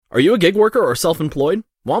Are you a gig worker or self-employed?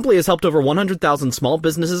 Womply has helped over 100,000 small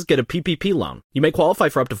businesses get a PPP loan. You may qualify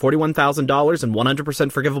for up to $41,000 in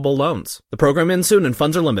 100% forgivable loans. The program ends soon and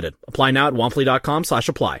funds are limited. Apply now at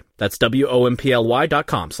womply.com/apply. That's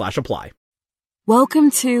WOMPLY.com/apply.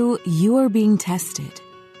 Welcome to You Are Being Tested.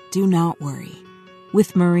 Do not worry.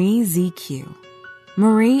 With Marie ZQ.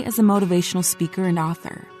 Marie is a motivational speaker and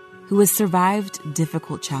author who has survived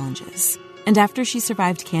difficult challenges. And after she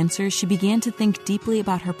survived cancer, she began to think deeply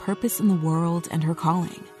about her purpose in the world and her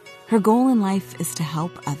calling. Her goal in life is to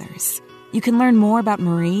help others. You can learn more about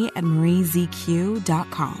Marie at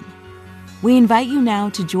mariezq.com. We invite you now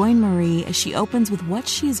to join Marie as she opens with what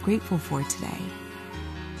she is grateful for today.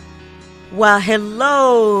 Well,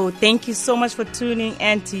 hello. Thank you so much for tuning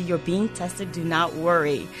in to You're Being Tested. Do not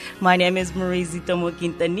worry. My name is Marie Zitomo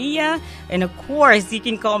Quintanilla, and of course, you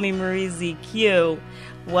can call me Marie ZQ.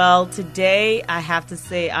 Well, today I have to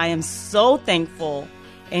say I am so thankful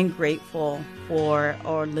and grateful for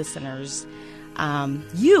our listeners.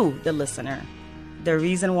 You, the listener. The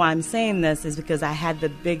reason why I'm saying this is because I had the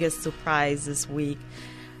biggest surprise this week.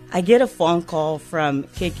 I get a phone call from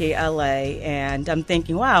KKLA, and I'm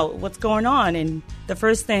thinking, wow, what's going on? And the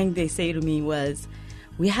first thing they say to me was,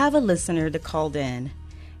 we have a listener that called in,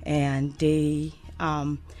 and they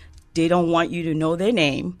don't want you to know their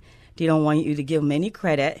name. They don't want you to give them any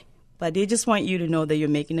credit, but they just want you to know that you're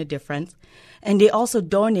making a difference. And they also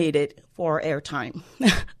donated for airtime.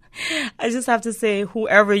 I just have to say,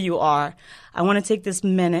 whoever you are, I want to take this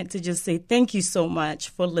minute to just say thank you so much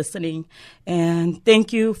for listening. And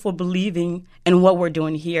thank you for believing in what we're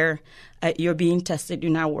doing here at You're Being Tested, Do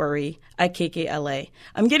Not Worry, at KKLA.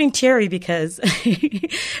 I'm getting teary because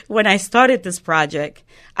when I started this project,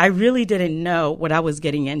 I really didn't know what I was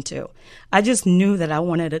getting into. I just knew that I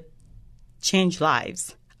wanted to change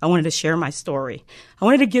lives. I wanted to share my story. I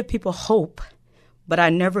wanted to give people hope, but I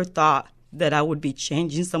never thought that I would be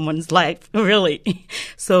changing someone's life, really.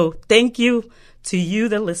 So thank you to you,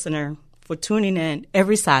 the listener, for tuning in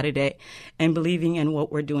every Saturday and believing in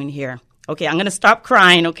what we're doing here. Okay, I'm going to stop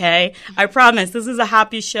crying, okay? I promise. This is a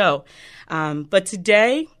happy show. But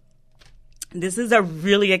today, this is a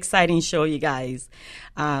really exciting show, you guys.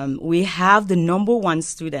 We have the #1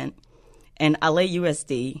 student in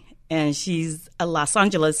LAUSD, and she's a Los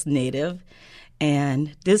Angeles native.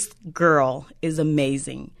 And this girl is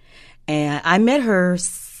amazing. And I met her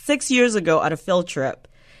 6 years ago at a field trip.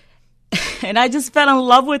 And I just fell in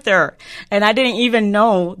love with her. And I didn't even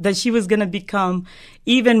know that she was going to become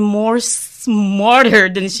even more smarter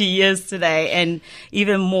than she is today. And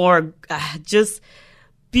even more just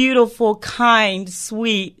beautiful, kind,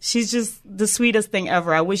 sweet. She's just the sweetest thing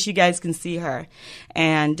ever. I wish you guys can see her.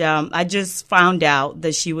 And I just found out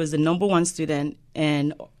that she was the #1 student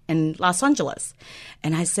in Los Angeles.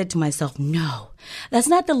 And I said to myself, no, that's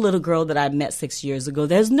not the little girl that I met 6 years ago.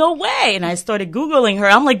 There's no way. And I started Googling her.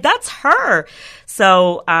 I'm like, that's her.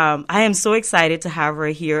 So I am so excited to have her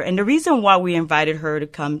here. And the reason why we invited her to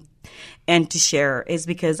come and to share is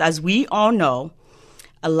because, as we all know,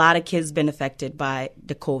 a lot of kids been affected by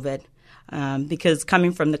the COVID because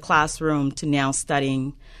coming from the classroom to now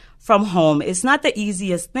studying from home, it's not the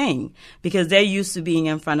easiest thing because they're used to being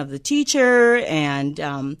in front of the teacher. And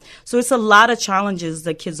so it's a lot of challenges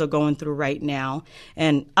that kids are going through right now.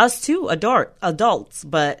 And us too, adults,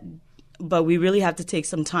 but we really have to take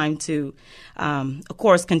some time to, of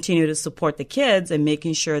course, continue to support the kids and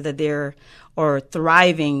making sure that they're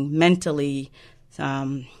thriving mentally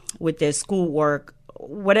with their schoolwork,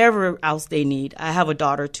 whatever else they need. I have a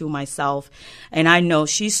daughter too myself, and I know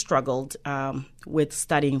she struggled with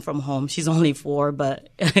studying from home. She's only 4, but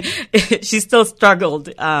she still struggled.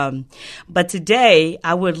 But today,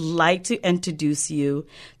 I would like to introduce you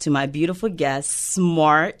to my beautiful guest,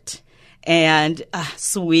 smart and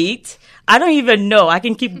sweet. I don't even know. I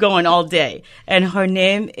can keep going all day. And her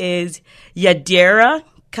name is Yadira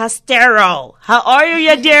Castero. How are you,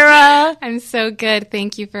 Yadira? I'm so good.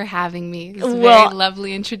 Thank you for having me. It's a very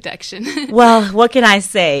lovely introduction. Well, what can I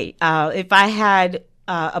say? If I had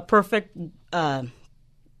a perfect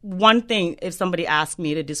one thing, if somebody asked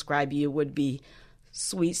me to describe you, would be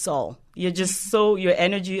sweet soul. You're just your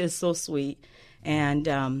energy is so sweet. And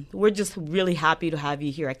we're just really happy to have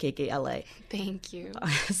you here at KKLA. Thank you.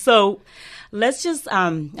 So let's just,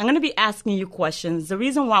 I'm going to be asking you questions. The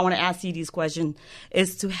reason why I want to ask you these questions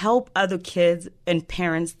is to help other kids and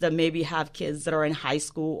parents that maybe have kids that are in high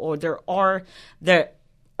school or that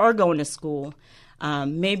are going to school.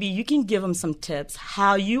 Maybe you can give them some tips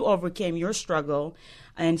how you overcame your struggle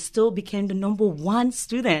and still became the #1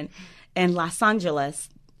 student in Los Angeles.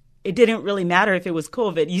 it didn't really matter if it was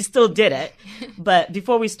COVID. You still did it. But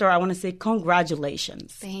before we start, I want to say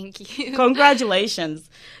congratulations. Thank you. Congratulations.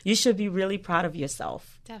 You should be really proud of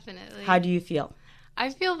yourself. Definitely. How do you feel?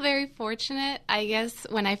 I feel very fortunate. I guess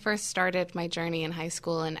when I first started my journey in high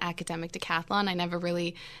school in academic decathlon, I never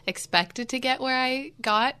really expected to get where I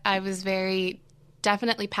got. I was very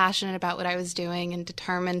definitely passionate about what I was doing and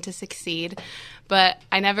determined to succeed, but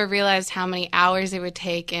I never realized how many hours it would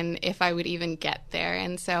take and if I would even get there.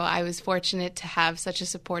 And so I was fortunate to have such a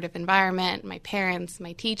supportive environment, my parents,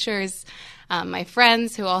 my teachers, my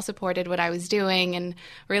friends who all supported what I was doing and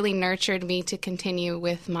really nurtured me to continue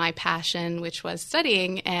with my passion, which was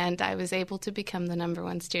studying, and I was able to become the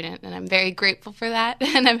 #1 student, and I'm very grateful for that,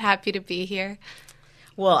 and I'm happy to be here.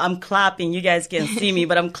 Well, I'm clapping. You guys can't see me,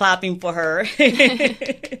 but I'm clapping for her.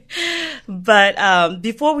 But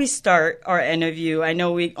before we start our interview, I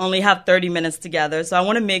know we only have 30 minutes together, so I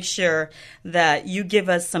want to make sure that you give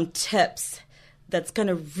us some tips that's going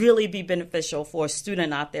to really be beneficial for a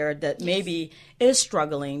student out there that maybe is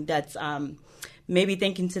struggling, that's maybe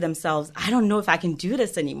thinking to themselves, I don't know if I can do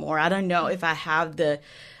this anymore. I don't know if I have the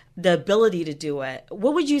ability to do it.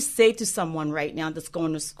 What would you say to someone right now that's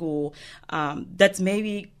going to school that's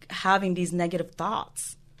maybe having these negative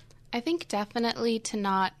thoughts? I think definitely to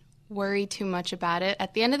not worry too much about it.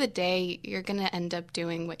 At the end of the day, you're going to end up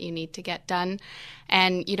doing what you need to get done.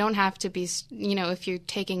 And you don't have to be, if you're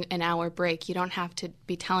taking an hour break, you don't have to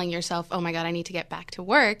be telling yourself, oh my God, I need to get back to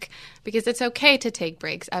work, because it's okay to take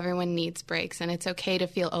breaks. Everyone needs breaks, and it's okay to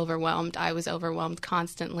feel overwhelmed. I was overwhelmed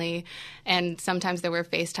constantly. And sometimes there were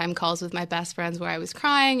FaceTime calls with my best friends where I was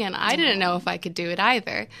crying, and I didn't know if I could do it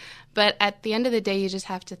either. But at the end of the day, you just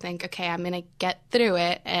have to think, okay, I'm going to get through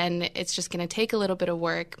it, and it's just going to take a little bit of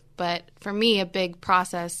work. But for me, a big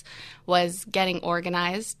process was getting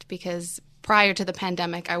organized, because prior to the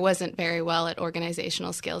pandemic, I wasn't very well at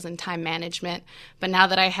organizational skills and time management. But now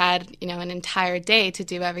that I had, an entire day to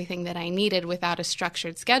do everything that I needed without a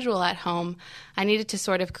structured schedule at home, I needed to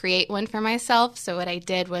sort of create one for myself. So what I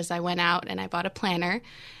did was I went out and I bought a planner,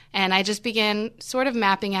 and I just began sort of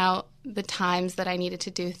mapping out the times that I needed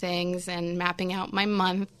to do things and mapping out my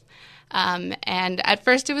month. And at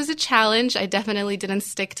first it was a challenge. I definitely didn't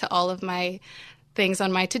stick to all of my things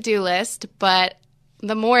on my to-do list, but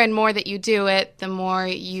the more and more that you do it, the more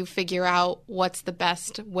you figure out what's the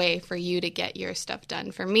best way for you to get your stuff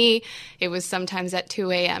done. For me, it was sometimes at 2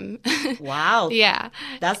 a.m. Wow. Yeah.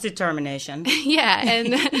 That's determination. Yeah.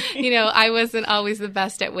 And, I wasn't always the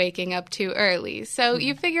best at waking up too early. So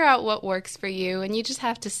you figure out what works for you, and you just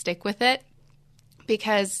have to stick with it,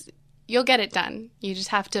 because you'll get it done. You just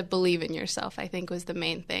have to believe in yourself, I think, was the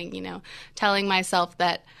main thing, telling myself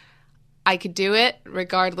that I could do it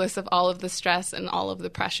regardless of all of the stress and all of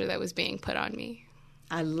the pressure that was being put on me.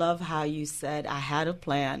 I love how you said I had a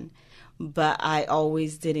plan, but I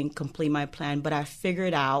always didn't complete my plan, but I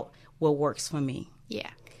figured out what works for me.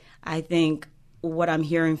 Yeah. I think what I'm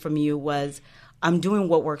hearing from you was I'm doing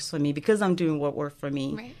what works for me. Because I'm doing what worked for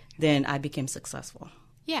me, right, then I became successful.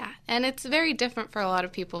 Yeah, and it's very different for a lot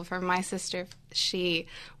of people. For my sister, she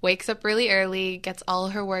wakes up really early, gets all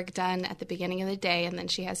her work done at the beginning of the day, and then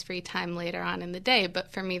she has free time later on in the day.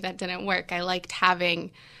 But for me, that didn't work. I liked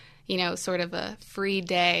having, sort of a free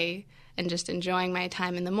day and just enjoying my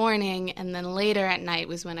time in the morning. And then later at night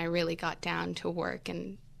was when I really got down to work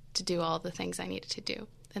and to do all the things I needed to do.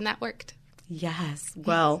 And that worked. Yes.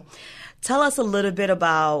 Well, tell us a little bit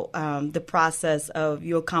about the process of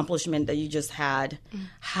your accomplishment that you just had. Mm-hmm.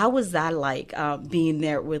 How was that like, being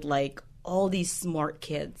there with all these smart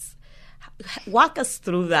kids? Walk us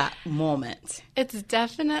through that moment. It's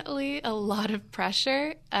definitely a lot of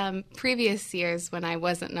pressure. Previous years when I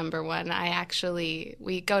wasn't #1,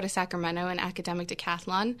 we go to Sacramento in academic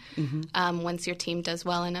decathlon, once your team does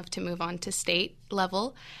well enough to move on to state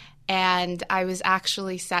level. And I was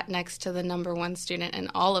actually sat next to the #1 student in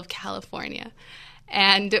all of California.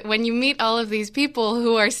 And when you meet all of these people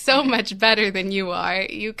who are so much better than you are,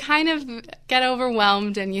 you kind of get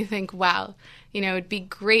overwhelmed and you think, wow, it'd be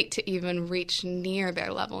great to even reach near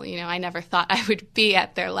their level. I never thought I would be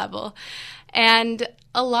at their level. And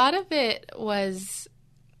a lot of it was,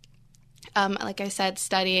 like I said,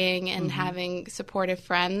 studying and having supportive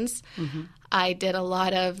friends. Mm-hmm. I did a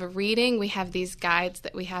lot of reading. We have these guides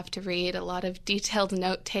that we have to read, a lot of detailed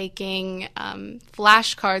note-taking.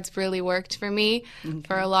 Flashcards really worked for me. Mm-hmm.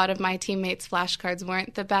 For a lot of my teammates, flashcards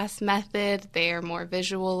weren't the best method. They are more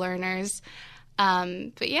visual learners.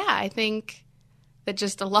 But yeah, I think that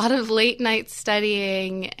just a lot of late night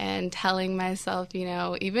studying and telling myself,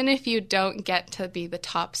 even if you don't get to be the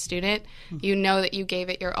top student, you know that you gave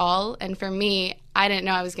it your all. And for me, I didn't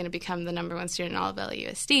know I was going to become the number one student in all of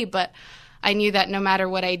LAUSD, but I knew that no matter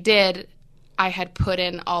what I did, I had put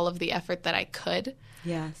in all of the effort that I could.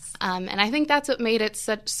 Yes. And I think that's what made it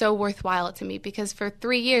so worthwhile to me, because for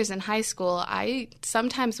 3 years in high school, I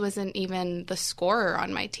sometimes wasn't even the scorer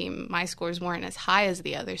on my team. My scores weren't as high as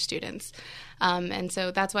the other students. And so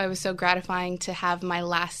that's why it was so gratifying to have my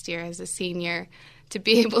last year as a senior to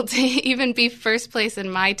be able to even be first place in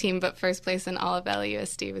my team, but first place in all of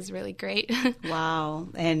LAUSD was really great. Wow.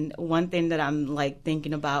 And one thing that I'm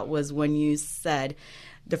thinking about was when you said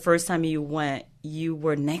the first time you went, you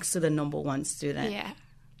were next to the number one student. Yeah.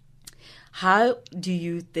 How do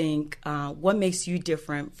you think, what makes you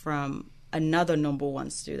different from another number one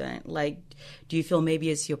student? Do you feel maybe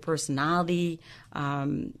it's your personality,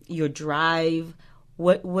 your drive?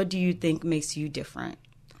 What do you think makes you different?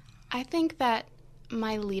 I think that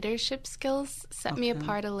my leadership skills set me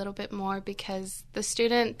apart a little bit more, because the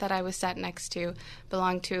student that I was sat next to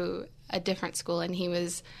belonged to a different school, and he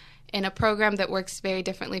was in a program that works very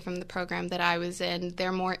differently from the program that I was in.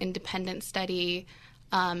 They're more independent study.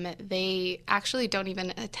 They actually don't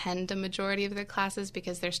even attend a majority of their classes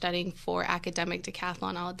because they're studying for academic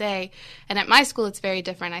decathlon all day. And at my school, it's very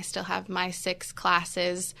different. I still have my 6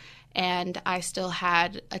 classes, and I still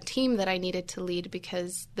had a team that I needed to lead,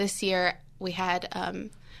 because this year we had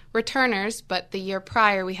returners, but the year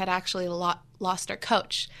prior we had actually lost our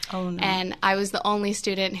coach. Oh, no. And I was the only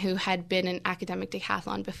student who had been in academic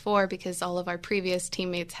decathlon before, because all of our previous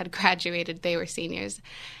teammates had graduated. They were seniors.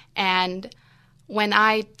 And when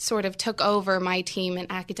I sort of took over my team in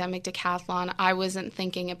academic decathlon, I wasn't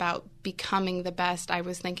thinking about becoming the best. I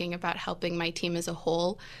was thinking about helping my team as a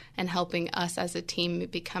whole and helping us as a team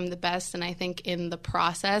become the best. And I think in the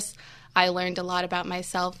process, I learned a lot about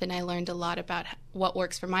myself, and I learned a lot about what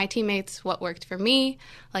works for my teammates, what worked for me.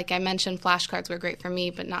 Like I mentioned, flashcards were great for me,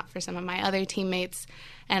 but not for some of my other teammates.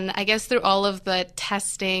 And I guess through all of the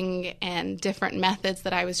testing and different methods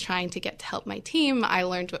that I was trying to get to help my team, I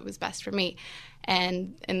learned what was best for me.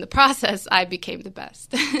 And in the process, I became the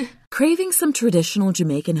best. Craving some traditional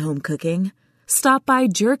Jamaican home cooking? Stop by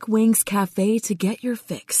Jerk Wings Cafe to get your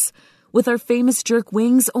fix. With our famous jerk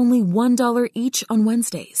wings, only $1 each on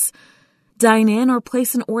Wednesdays. Dine in or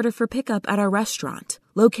place an order for pickup at our restaurant,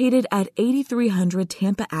 located at 8300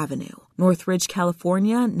 Tampa Avenue, Northridge,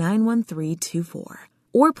 California, 91324.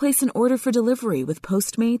 Or place an order for delivery with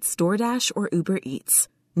Postmates, DoorDash, or Uber Eats.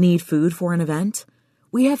 Need food for an event?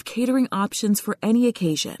 We have catering options for any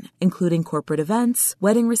occasion, including corporate events,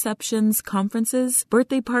 wedding receptions, conferences,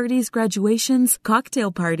 birthday parties, graduations,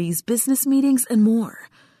 cocktail parties, business meetings, and more.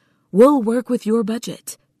 We'll work with your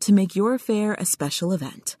budget to make your affair a special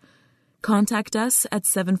event. Contact us at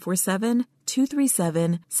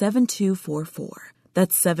 747-237-7244.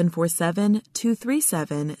 That's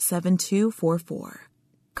 747-237-7244.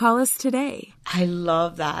 Call us today. I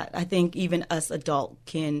love that. I think even us adults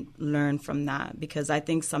can learn from that, because I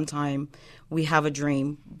think sometimes we have a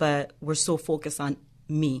dream, but we're so focused on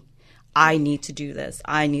me. I need to do this.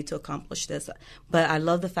 I need to accomplish this. But I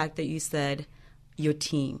love the fact that you said your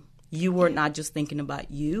team. You were not just thinking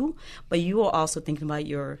about you, but you were also thinking about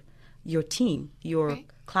your team, your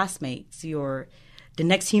classmates, the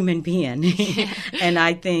next human being. Yeah. And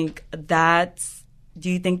I think do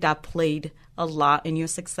you think that played a lot in your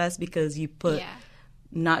success, because you put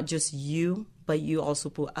not just you, but you also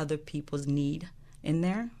put other people's need in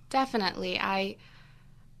there? Definitely. I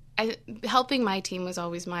helping my team was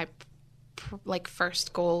always my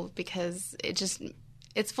first goal, because it's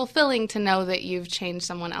fulfilling to know that you've changed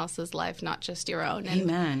someone else's life, not just your own. And,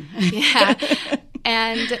 amen. Yeah.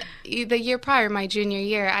 And the year prior, my junior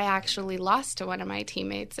year, I actually lost to one of my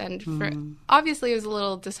teammates. And obviously it was a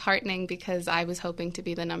little disheartening, because I was hoping to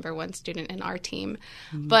be the number one student in our team.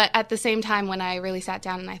 But at the same time, when I really sat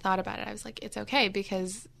down and I thought about it, I was like, it's okay,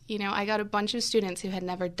 because, I got a bunch of students who had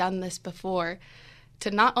never done this before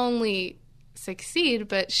to not only succeed,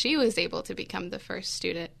 but she was able to become the first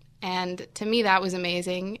student. And to me, that was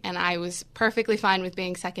amazing. And I was perfectly fine with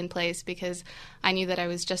being second place, because I knew that I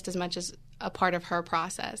was just as much as a part of her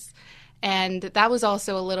process. And that was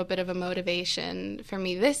also a little bit of a motivation for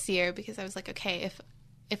me this year, because I was like, okay,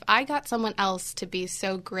 if I got someone else to be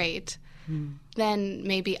so great, then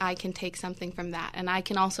maybe I can take something from that. And I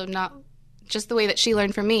can also not just the way that she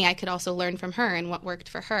learned from me, I could also learn from her and what worked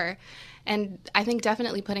for her. And I think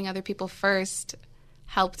definitely putting other people first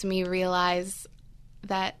helped me realize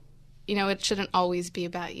that it shouldn't always be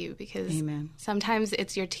about you, because Amen. sometimes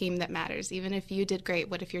it's your team that matters. Even if you did great,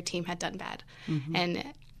 what if your team had done bad? And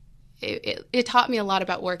it taught me a lot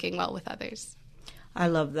about working well with others. I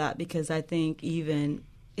love that, because I think even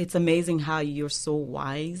it's amazing how you're so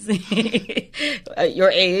wise at your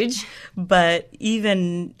age, but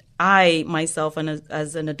even I myself, and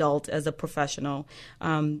as an adult, as a professional,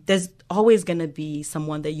 there's always going to be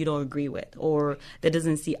someone that you don't agree with, or that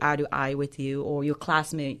doesn't see eye to eye with you, or your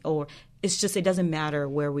classmate, or it's just, it doesn't matter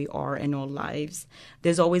where we are in our lives.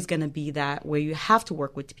 There's always going to be that where you have to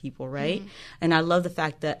work with people, right? And I love the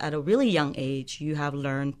fact that at a really young age, you have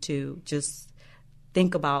learned to just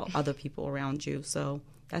think about other people around you. So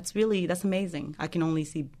that's amazing. I can only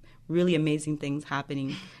see really amazing things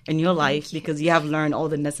happening in your life because you have learned all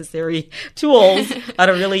the necessary tools at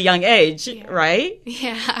a really young age, right?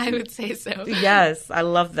 Yeah, I would say so. Yes, I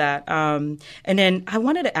love that. And then I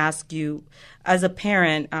wanted to ask you, as a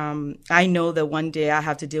parent, I know that one day I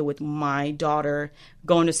have to deal with my daughter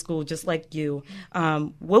going to school just like you.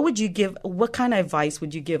 What kind of advice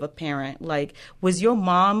would you give a parent? Like, was your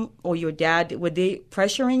mom or your dad, were they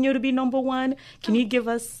pressuring you to be number one? Can you give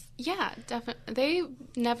us... Yeah, definitely. They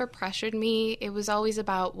never pressured me. It was always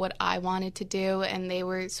about what I wanted to do, and they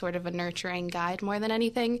were sort of a nurturing guide more than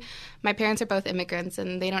anything. My parents are both immigrants,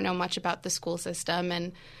 and they don't know much about the school system,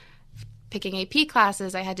 and picking AP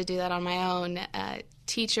classes, I had to do that on my own.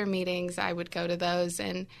 Teacher meetings, I would go to those,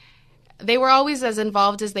 and they were always as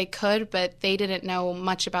involved as they could, but they didn't know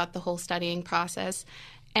much about the whole studying process.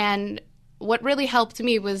 And what really helped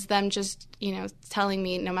me was them just, telling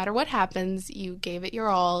me, no matter what happens, you gave it your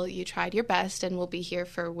all, you tried your best, and we'll be here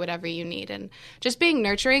for whatever you need. And just being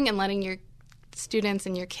nurturing and letting your students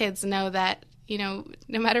and your kids know that, no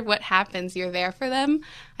matter what happens, you're there for them,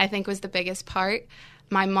 I think was the biggest part.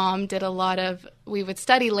 My mom did we would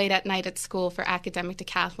study late at night at school for academic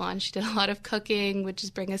decathlon. She did a lot of cooking, would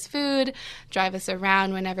just bring us food, drive us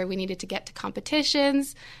around whenever we needed to get to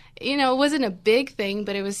competitions. It wasn't a big thing,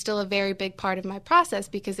 but it was still a very big part of my process,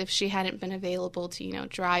 because if she hadn't been available to,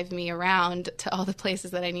 drive me around to all the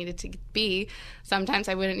places that I needed to be, sometimes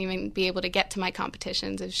I wouldn't even be able to get to my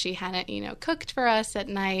competitions. If she hadn't, cooked for us at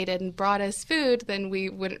night and brought us food, then we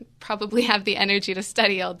wouldn't probably have the energy to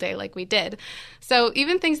study all day like we did. So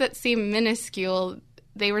even things that seem minuscule,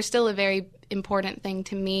 they were still a very important thing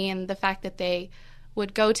to me, and the fact that they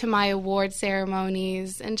would go to my award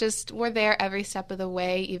ceremonies and just were there every step of the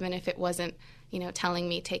way, even if it wasn't, telling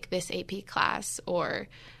me take this AP class or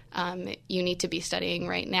you need to be studying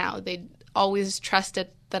right now. They always trusted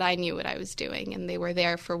that I knew what I was doing, and they were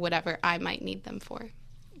there for whatever I might need them for.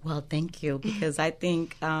 Well, thank you, because I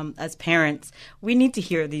think as parents, we need to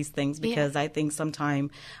hear these things, because I think sometimes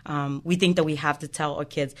we think that we have to tell our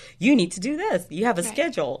kids, you need to do this. You have a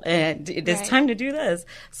schedule, and it's time to do this.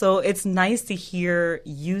 So it's nice to hear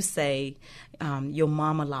you say your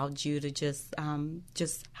mom allowed you to just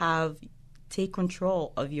take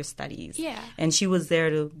control of your studies. Yeah. And she was there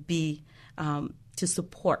to be to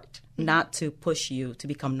support, not to push you to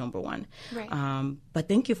become number one. Right. But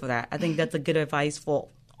thank you for that. I think that's a good advice for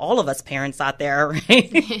all of us parents out there,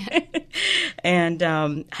 right? And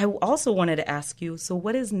I also wanted to ask you, so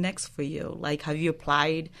what is next for you? Like, have you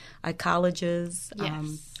applied at colleges?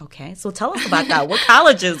 Yes. Okay, so tell us about that. What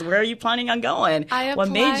colleges? Where are you planning on going? I applied what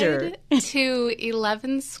major? To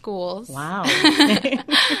 11 schools. Wow.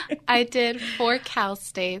 I did 4 Cal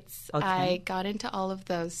States. Okay. I got into all of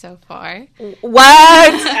those so far.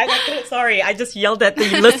 What? Sorry, I just yelled at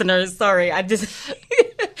the listeners. Sorry,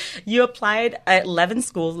 You applied at 11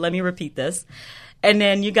 schools. Let me repeat this. And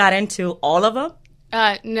then you got into all of them?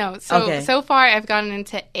 No. So far I've gotten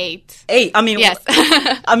into 8. 8? I mean, yes.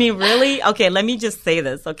 I mean, really? Okay, let me just say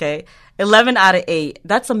this, okay? 11 out of 8.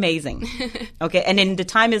 That's amazing. Okay, and then the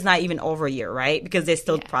time is not even over a year, right? Because they're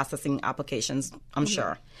still processing applications, I'm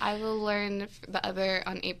sure. I will learn the other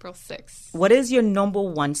on April 6th. What is your number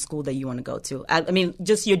one school that you want to go to? I mean,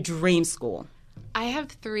 just your dream school. I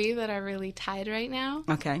have 3 that are really tied right now.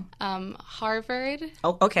 Okay. Harvard.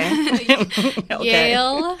 Oh, okay.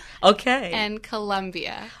 Yale. Okay. And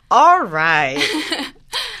Columbia. All right.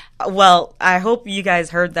 Well, I hope you guys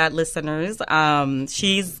heard that, listeners.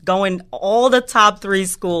 She's going all the top 3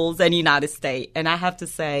 schools in the United States. And I have to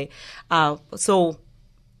say, so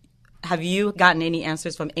have you gotten any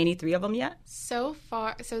answers from any 3 of them yet? So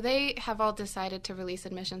far, they have all decided to release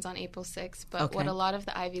admissions on April 6th, but what a lot of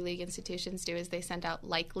the Ivy League institutions do is they send out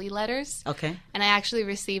likely letters. Okay. And I actually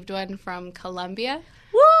received one from Columbia.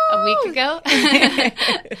 Woo! a week ago.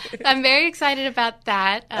 I'm very excited about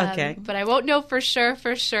that. Okay. But I won't know for sure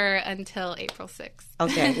until April 6th.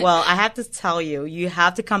 Okay. Well, I have to tell you, you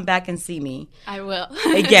have to come back and see me. I will.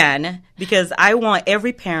 Again, because I want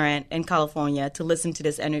every parent in California to listen to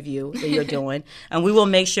this interview that you're doing. And we will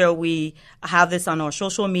make sure we have this on our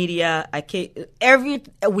social media.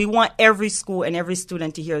 We want every school and every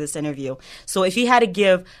student to hear this interview. So if you had to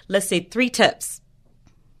give, let's say, 3 tips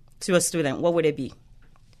to a student, what would it be?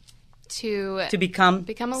 To become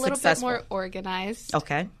a little successful. bit more organized.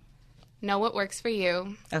 Okay. Know what works for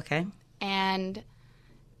you. Okay. And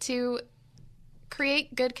to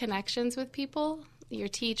create good connections with people, your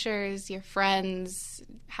teachers, your friends,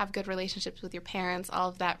 have good relationships with your parents. All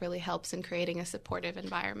of that really helps in creating a supportive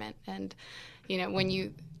environment. And, when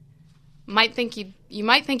you might think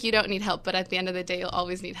you don't need help, but at the end of the day, you'll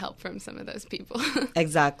always need help from some of those people.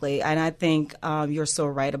 Exactly. And I think you're so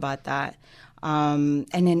right about that. And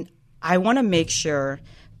then I want to make sure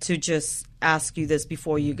to just ask you this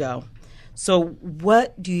before you go. So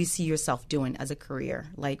what do you see yourself doing as a career?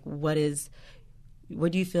 Like, what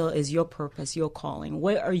do you feel is your purpose, your calling?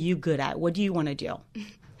 What are you good at? What do you want to do?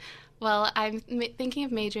 Well, I'm thinking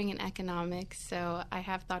of majoring in economics, so I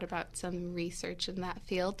have thought about some research in that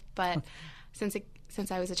field. But since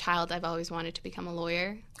I was a child, I've always wanted to become a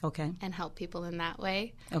lawyer. Okay. And help people in that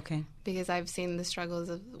way. Okay. Because I've seen the struggles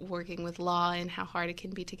of working with law and how hard it can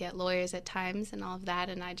be to get lawyers at times and all of that,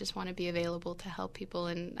 and I just want to be available to help people.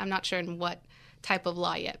 And I'm not sure in what type of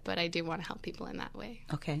law yet, but I do want to help people in that way.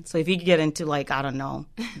 Okay. So if you could get into, like, I don't know,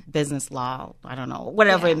 business law, I don't know,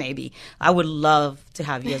 whatever it may be, I would love to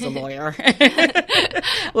have you as a lawyer.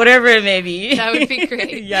 Whatever it may be. That would be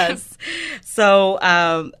great. Yes. So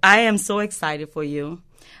I am so excited for you.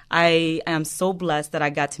 I am so blessed that I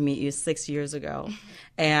got to meet you 6 years ago.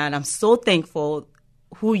 And I'm so thankful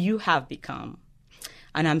who you have become.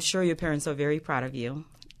 And I'm sure your parents are very proud of you.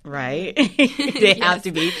 Right? They have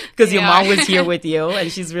to be, because your mom was here with you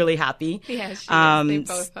and she's really happy. Yeah, she is. They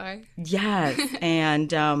both are. Yes.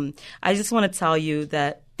 And I just want to tell you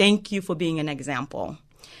that thank you for being an example.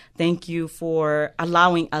 Thank you for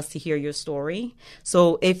allowing us to hear your story.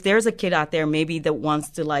 So if there's a kid out there maybe that wants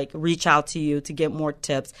to, like, reach out to you to get more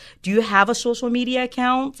tips, do you have a social media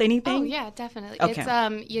account? Anything? Oh, yeah, definitely. Okay.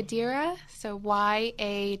 It's Yadira, so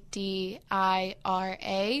YADIRAC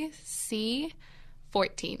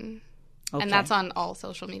 14. Okay. And that's on all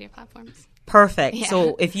social media platforms. Perfect. Yeah.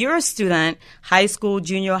 So if you're a student, high school,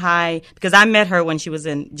 junior high, because I met her when she was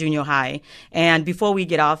in junior high, and before we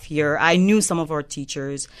get off here, I knew some of our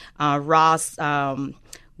teachers, Ross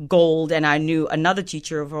Gold, and I knew another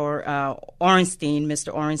teacher of our Orenstein,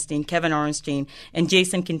 Mr. Orenstein, Kevin Orenstein, and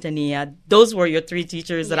Jason Quintanilla. Those were your 3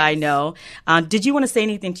 teachers that I know. Did you want to say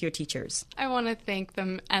anything to your teachers? I want to thank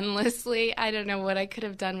them endlessly. I don't know what I could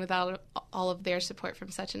have done without all of their support from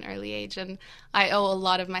such an early age, and I owe a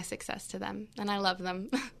lot of my success to them, and I love them.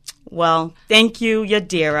 Well, thank you,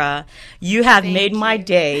 Yadira. You have made my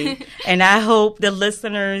day, and I hope the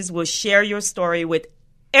listeners will share your story with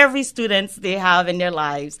every student they have in their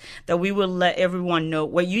lives, that we will let everyone know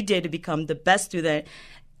what you did to become the best student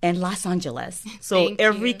in Los Angeles. So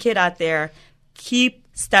every kid out there, keep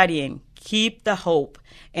studying, keep the hope.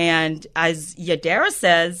 And as Yadira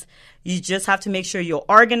says, you just have to make sure you're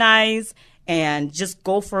organized and just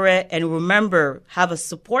go for it. And remember, have a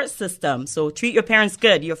support system. So treat your parents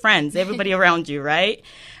good, your friends, everybody around you, right?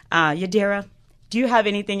 Yadira, do you have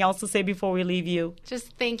anything else to say before we leave you?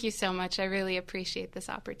 Just thank you so much. I really appreciate this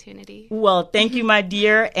opportunity. Well, thank you, my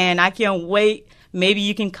dear. And I can't wait. Maybe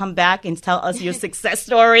you can come back and tell us your success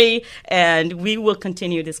story, and we will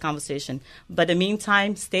continue this conversation. But in the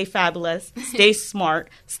meantime, stay fabulous, stay smart,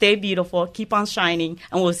 stay beautiful, keep on shining,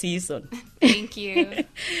 and we'll see you soon. Thank you.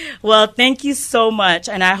 Well, thank you so much.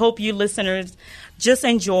 And I hope you listeners just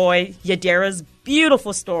enjoy Yadira's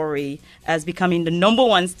beautiful story as becoming the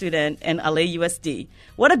 #1 student in LAUSD.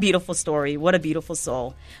 What a beautiful story. What a beautiful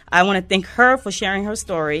soul. I want to thank her for sharing her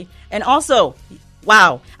story. And also,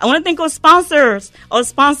 wow, I want to thank our sponsor.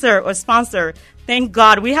 Thank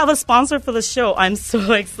God we have a sponsor for the show. I'm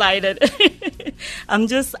so excited. I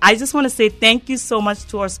just want to say thank you so much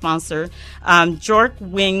to our sponsor, Jork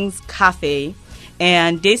Wings Cafe.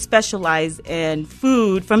 And they specialize in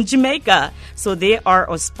food from Jamaica. So they are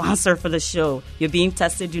a sponsor for the show. You're being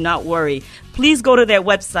tested. Do not worry. Please go to their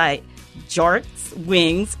website,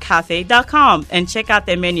 jorkswingscafe.com, and check out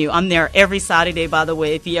their menu. I'm there every Saturday, by the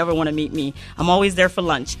way, if you ever want to meet me. I'm always there for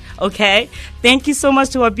lunch. Okay? Thank you so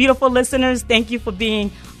much to our beautiful listeners. Thank you for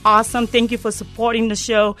being awesome. Thank you for supporting the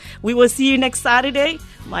show. We will see you next Saturday.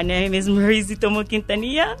 My name is Marie Zitomo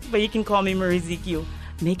Quintanilla, but you can call me Marie ZQ.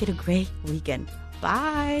 Make it a great weekend.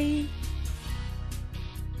 Bye.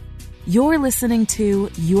 You're listening to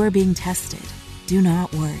You're Being Tested. Do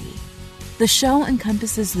not worry. The show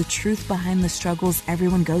encompasses the truth behind the struggles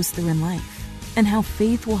everyone goes through in life and how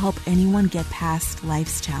faith will help anyone get past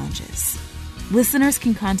life's challenges. Listeners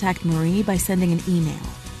can contact Marie by sending an email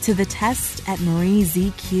to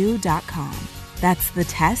thetest@mariezq.com. That's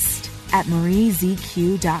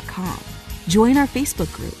thetest@mariezq.com. Join our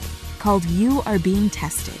Facebook group called You Are Being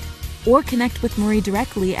Tested, or connect with Marie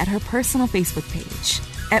directly at her personal Facebook page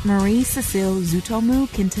at Marie Cecile Zutomu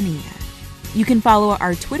Quintanilla. You can follow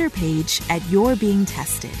our Twitter page at You're Being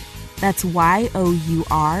Tested. That's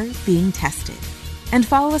YOUR Being Tested. And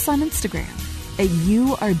follow us on Instagram at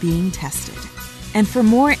You Are Being Tested. And for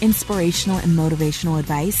more inspirational and motivational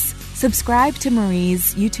advice, subscribe to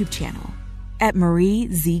Marie's YouTube channel at Marie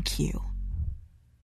ZQ.